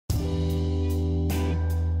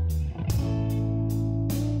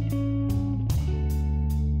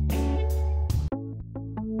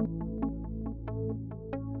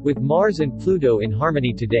With Mars and Pluto in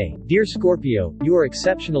harmony today, dear Scorpio, you are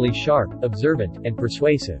exceptionally sharp, observant, and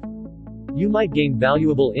persuasive. You might gain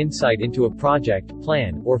valuable insight into a project,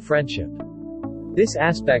 plan, or friendship. This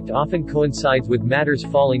aspect often coincides with matters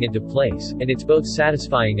falling into place, and it's both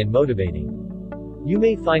satisfying and motivating. You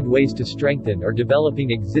may find ways to strengthen or developing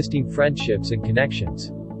existing friendships and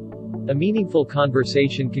connections. A meaningful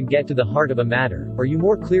conversation can get to the heart of a matter, or you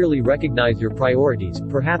more clearly recognize your priorities,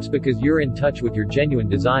 perhaps because you're in touch with your genuine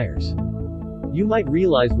desires. You might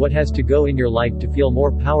realize what has to go in your life to feel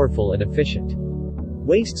more powerful and efficient.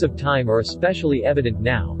 Wastes of time are especially evident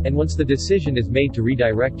now, and once the decision is made to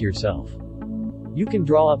redirect yourself, you can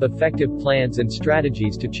draw up effective plans and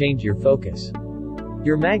strategies to change your focus.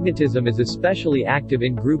 Your magnetism is especially active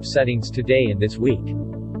in group settings today and this week.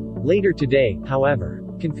 Later today, however,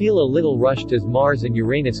 can feel a little rushed as Mars and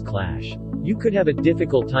Uranus clash. You could have a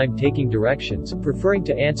difficult time taking directions, preferring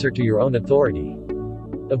to answer to your own authority.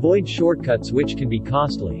 Avoid shortcuts which can be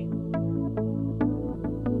costly.